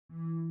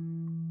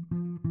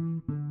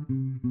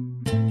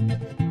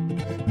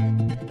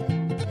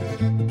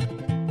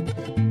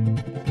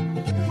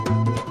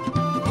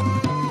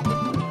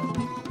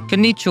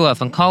Konnichiwa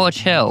from College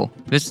Hill.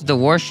 This is the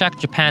Rorschach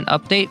Japan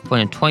update for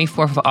the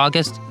 24th of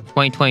August,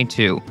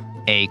 2022.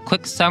 A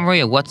quick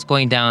summary of what's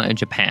going down in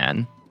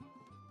Japan.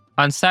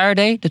 On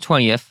Saturday, the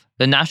 20th,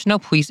 the National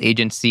Police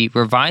Agency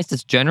revised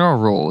its general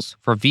rules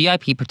for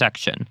VIP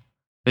protection.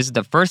 This is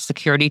the first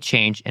security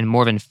change in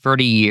more than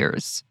 30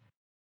 years.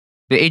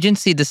 The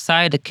agency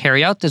decided to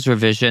carry out this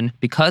revision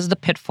because of the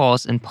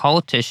pitfalls in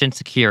politician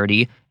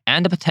security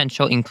and the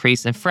potential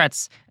increase in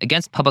threats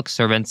against public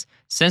servants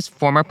since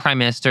former Prime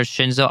Minister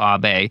Shinzo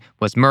Abe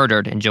was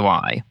murdered in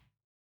July.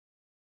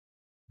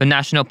 The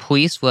National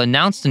Police will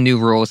announce the new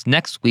rules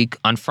next week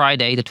on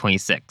Friday the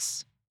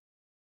 26th.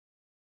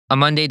 On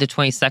Monday the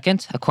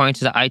 22nd, according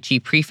to the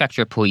Aichi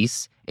Prefecture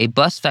Police, a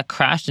bus that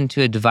crashed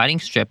into a dividing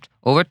strip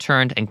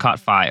overturned and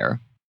caught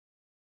fire.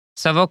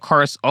 Several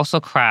cars also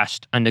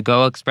crashed on the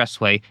Go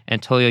Expressway in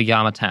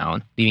Toyoyama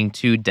Town, leaving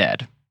 2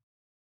 dead.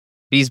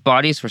 These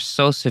bodies were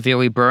so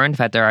severely burned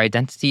that their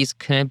identities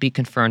couldn't be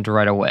confirmed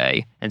right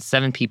away, and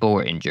 7 people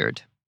were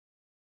injured.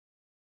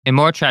 In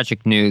more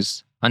tragic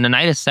news, on the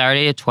night of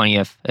Saturday the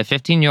 20th, a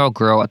 15-year-old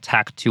girl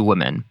attacked 2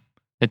 women.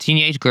 The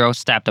teenage girl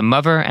stabbed a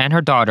mother and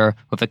her daughter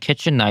with a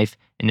kitchen knife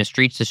in the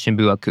streets of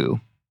Shimbuyaku.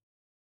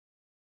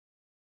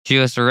 She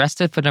was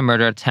arrested for the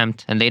murder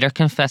attempt and later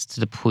confessed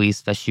to the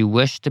police that she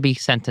wished to be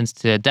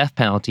sentenced to the death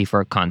penalty for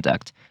her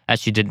conduct,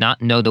 as she did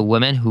not know the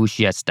women who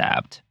she had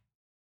stabbed.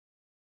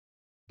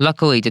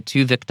 Luckily, the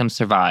 2 victims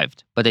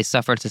survived, but they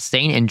suffered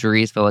sustained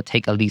injuries that will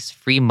take at least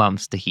 3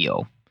 months to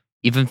heal.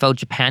 Even though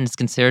Japan is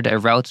considered a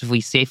relatively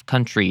safe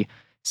country,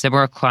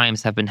 similar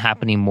crimes have been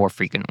happening more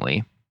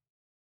frequently.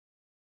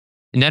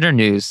 In other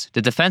news,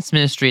 the Defense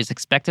Ministry is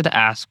expected to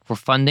ask for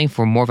funding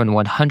for more than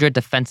 100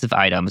 defensive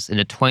items in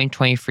the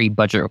 2023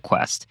 budget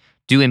request,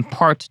 due in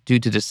part due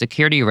to the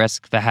security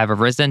risks that have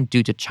arisen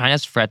due to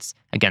China's threats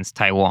against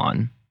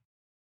Taiwan.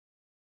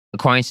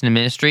 According to the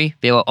ministry,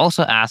 they will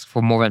also ask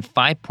for more than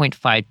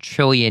 5.5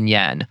 trillion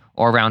yen,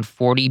 or around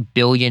 $40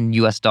 billion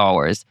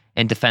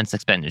in defense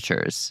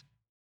expenditures.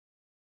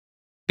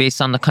 Based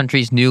on the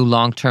country's new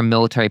long-term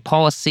military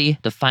policy,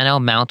 the final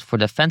amount for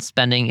defense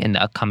spending in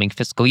the upcoming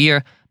fiscal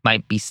year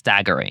might be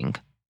staggering.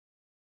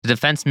 The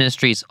Defense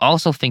Ministry is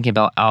also thinking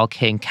about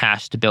allocating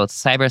cash to build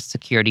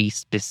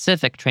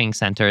cybersecurity-specific training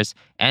centers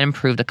and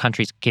improve the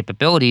country's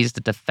capabilities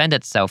to defend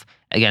itself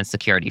against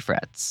security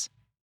threats.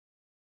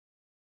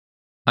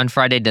 On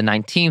Friday the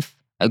 19th,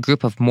 a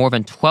group of more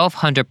than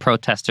 1,200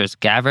 protesters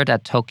gathered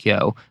at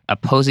Tokyo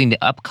opposing the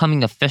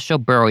upcoming official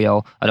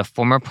burial of the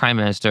former Prime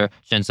Minister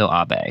Shinzo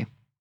Abe.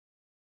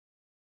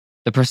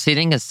 The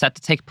proceeding is set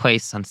to take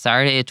place on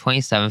Saturday the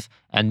 27th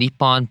at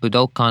Nippon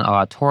Budokan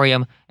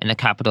Auditorium in the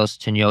capital's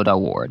Chiyoda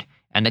ward,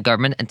 and the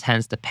government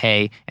intends to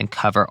pay and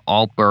cover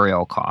all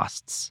burial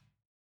costs.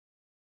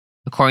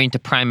 According to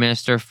Prime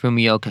Minister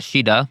Fumio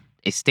Kishida,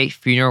 a state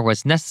funeral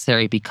was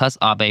necessary because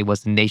Abe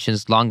was the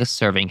nation's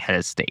longest-serving head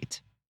of state.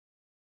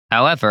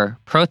 However,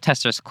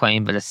 protesters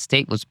claim that the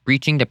state was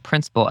breaching the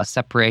principle of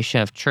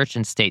separation of church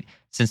and state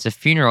since the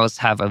funerals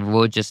have a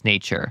religious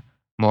nature.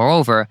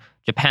 Moreover,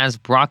 Japan's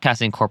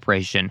Broadcasting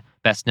Corporation,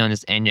 best known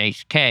as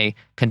NHK,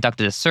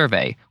 conducted a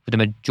survey, with the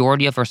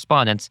majority of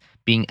respondents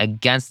being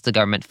against the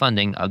government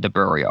funding of the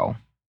burial.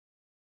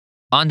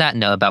 On that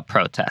note about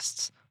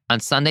protests, on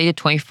Sunday the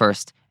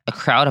 21st, a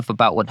crowd of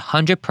about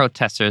 100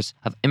 protesters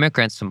of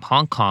immigrants from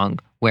Hong Kong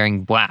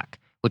wearing black,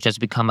 which has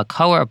become a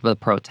color of the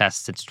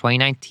protest since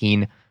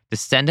 2019,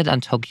 descended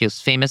on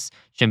Tokyo's famous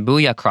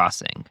Shibuya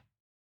crossing.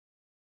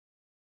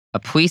 A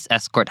police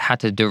escort had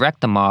to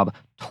direct the mob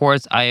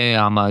towards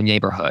Aoyama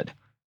neighborhood.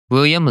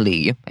 William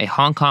Lee, a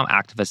Hong Kong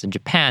activist in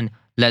Japan,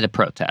 led a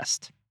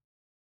protest.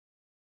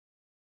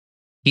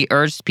 He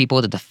urged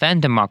people to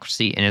defend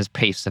democracy in his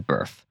place of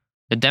birth.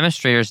 The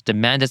demonstrators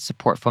demanded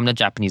support from the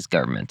Japanese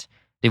government.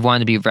 They wanted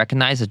to be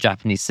recognized as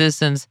Japanese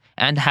citizens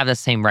and have the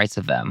same rights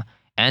as them,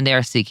 and they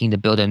are seeking to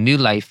build a new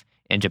life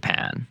in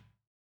Japan.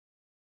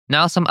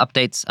 Now some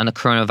updates on the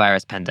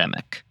coronavirus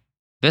pandemic.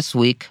 This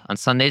week, on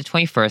Sunday the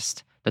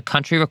 21st, the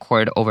country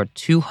recorded over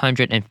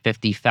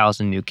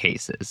 250,000 new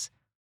cases.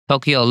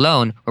 Tokyo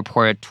alone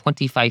reported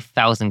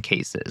 25,000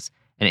 cases,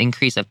 an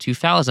increase of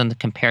 2,000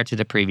 compared to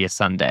the previous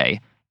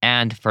Sunday,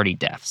 and 30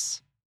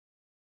 deaths.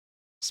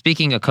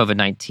 Speaking of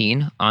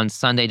COVID-19, on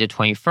Sunday the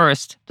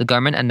 21st, the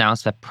government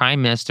announced that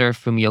Prime Minister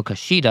Fumio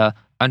Kishida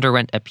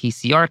underwent a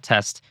PCR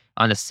test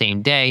on the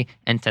same day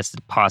and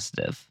tested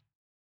positive.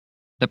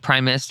 The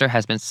Prime Minister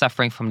has been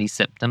suffering from these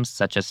symptoms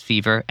such as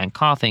fever and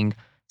coughing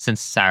since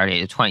Saturday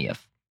the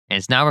 20th, and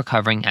is now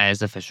recovering at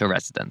his official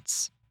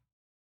residence.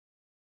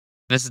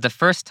 This is the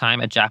first time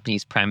a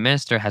Japanese Prime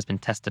Minister has been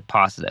tested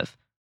positive.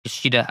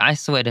 Kishida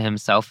isolated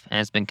himself and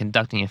has been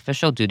conducting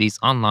official duties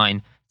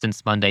online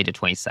since Monday the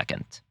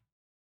 22nd.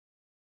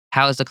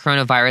 How is the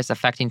coronavirus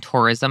affecting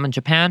tourism in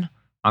Japan?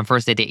 On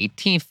Thursday the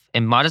 18th, a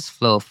modest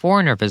flow of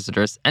foreigner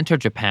visitors entered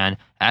Japan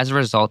as a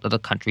result of the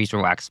country's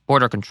relaxed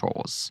border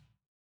controls.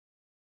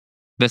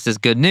 This is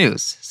good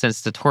news,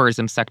 since the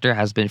tourism sector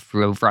has been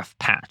through a rough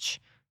patch.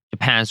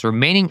 Japan's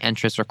remaining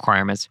entrance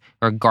requirements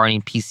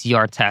regarding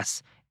PCR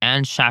tests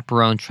and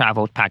chaperone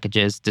travel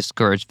packages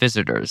discourage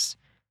visitors.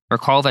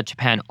 Recall that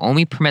Japan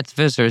only permits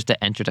visitors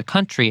to enter the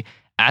country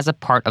as a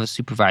part of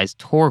supervised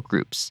tour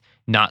groups,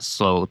 not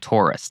slow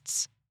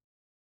tourists.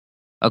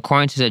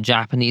 According to the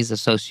Japanese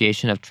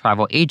Association of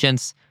Travel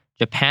Agents,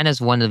 Japan is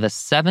one of the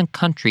 7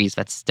 countries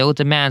that still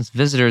demands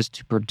visitors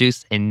to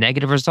produce a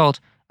negative result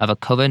of a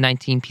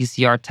COVID-19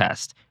 PCR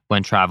test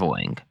when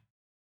traveling.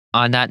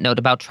 On that note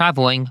about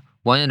traveling,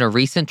 one of the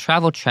recent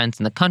travel trends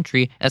in the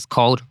country is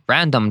called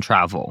random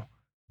travel.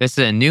 This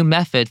is a new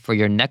method for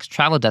your next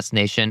travel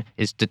destination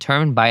is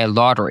determined by a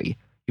lottery.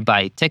 You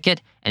buy a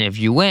ticket, and if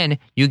you win,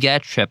 you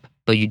get a trip,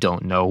 but you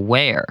don't know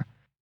where.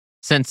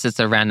 Since it's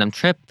a random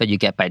trip that you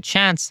get by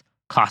chance,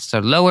 costs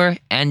are lower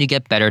and you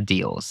get better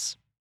deals.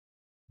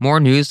 More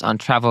news on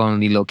travel and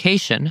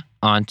relocation.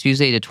 On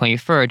Tuesday the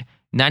 23rd,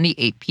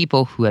 98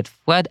 people who had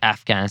fled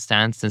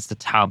Afghanistan since the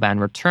Taliban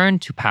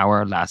returned to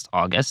power last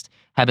August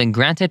have been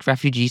granted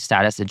refugee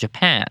status in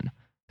Japan.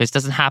 This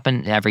doesn't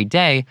happen every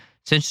day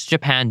since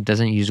Japan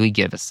doesn't usually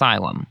give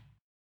asylum.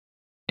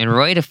 In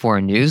related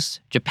foreign news,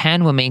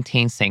 Japan will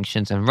maintain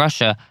sanctions in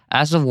Russia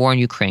as the war in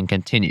Ukraine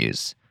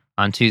continues.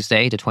 On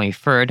Tuesday the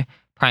 23rd,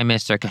 Prime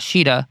Minister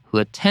Kishida, who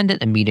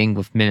attended a meeting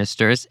with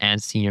ministers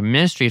and senior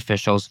ministry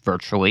officials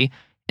virtually,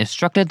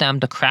 instructed them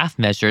to craft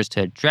measures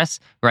to address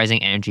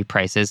rising energy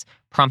prices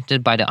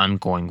prompted by the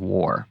ongoing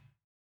war.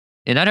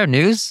 In other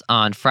news,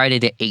 on Friday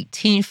the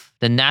 18th,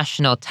 the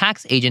National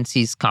Tax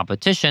Agency's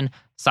competition,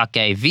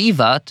 Sake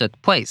Viva,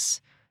 took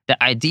place.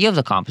 The idea of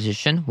the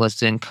competition was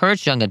to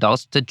encourage young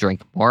adults to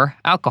drink more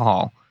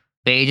alcohol.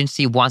 The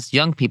agency wants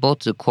young people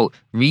to, quote,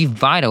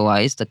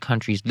 revitalize the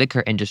country's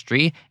liquor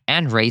industry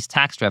and raise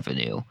tax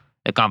revenue.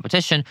 The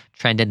competition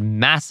trended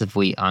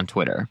massively on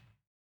Twitter.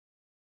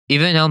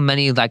 Even though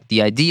many liked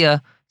the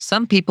idea,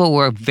 some people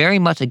were very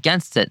much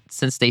against it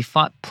since they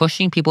thought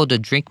pushing people to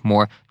drink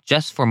more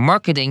just for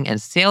marketing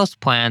and sales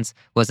plans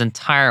was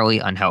entirely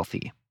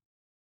unhealthy.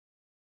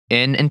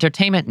 In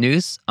entertainment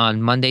news,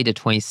 on Monday the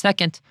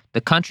 22nd,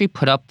 the country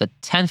put up the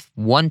 10th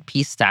One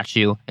Piece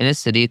statue in the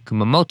city of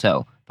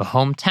Kumamoto, the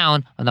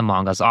hometown of the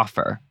manga's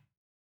author.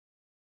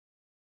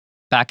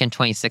 Back in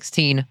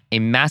 2016, a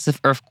massive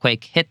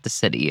earthquake hit the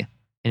city.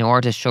 In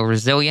order to show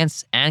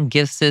resilience and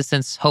give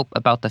citizens hope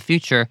about the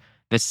future,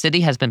 the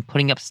city has been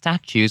putting up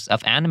statues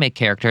of anime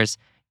characters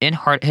in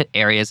hard-hit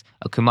areas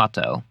of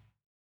Kumamoto.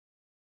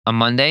 On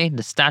Monday,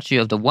 the statue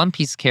of the One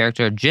Piece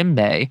character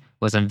Jinbei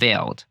was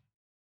unveiled.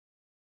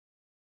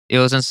 It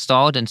was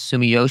installed in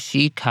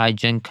Sumiyoshi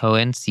Kaijin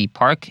Koen Sea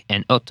Park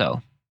in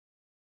Oto.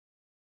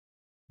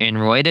 In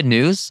related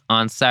news,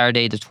 on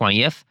Saturday the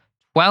 20th,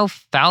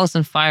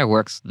 12,000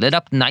 fireworks lit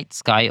up the night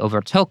sky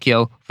over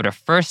Tokyo for the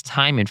first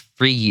time in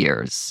 3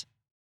 years.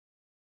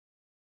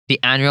 The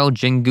annual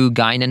Jingu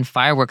Gainen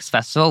Fireworks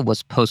Festival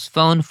was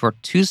postponed for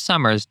 2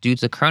 summers due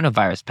to the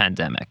coronavirus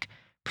pandemic.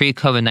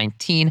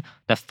 Pre-COVID-19,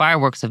 the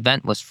fireworks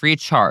event was free of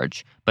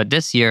charge, but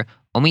this year,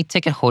 only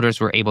ticket holders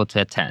were able to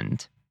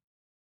attend.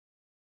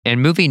 In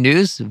movie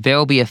news, there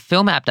will be a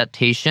film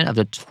adaptation of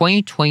the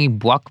 2020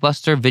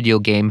 blockbuster video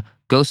game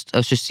Ghost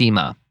of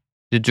Tsushima.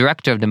 The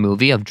director of the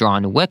movie of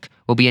John Wick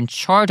will be in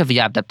charge of the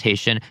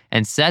adaptation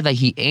and said that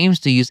he aims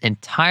to use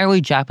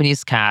entirely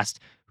Japanese cast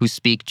who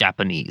speak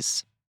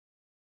Japanese.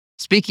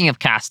 Speaking of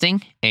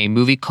casting, a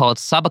movie called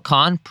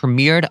Sabacon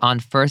premiered on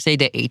Thursday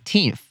the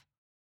 18th.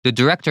 The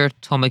director,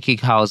 Tomoki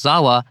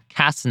Kawazawa,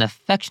 casts an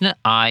affectionate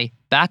eye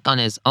back on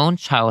his own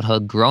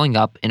childhood growing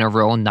up in a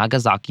rural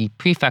Nagasaki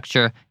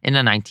prefecture in the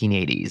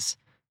 1980s.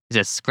 It's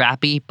a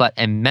scrappy but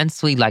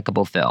immensely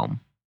likable film.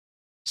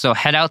 So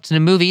head out to the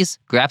movies,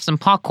 grab some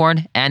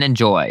popcorn, and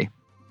enjoy.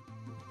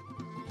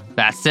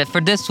 That's it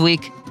for this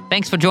week.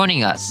 Thanks for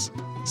joining us.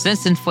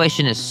 Since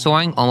inflation is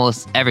soaring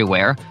almost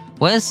everywhere,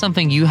 what is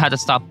something you had to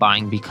stop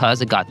buying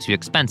because it got too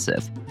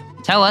expensive?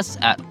 Tell us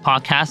at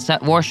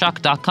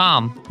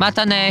podcast@warshock.com.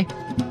 Mata ne!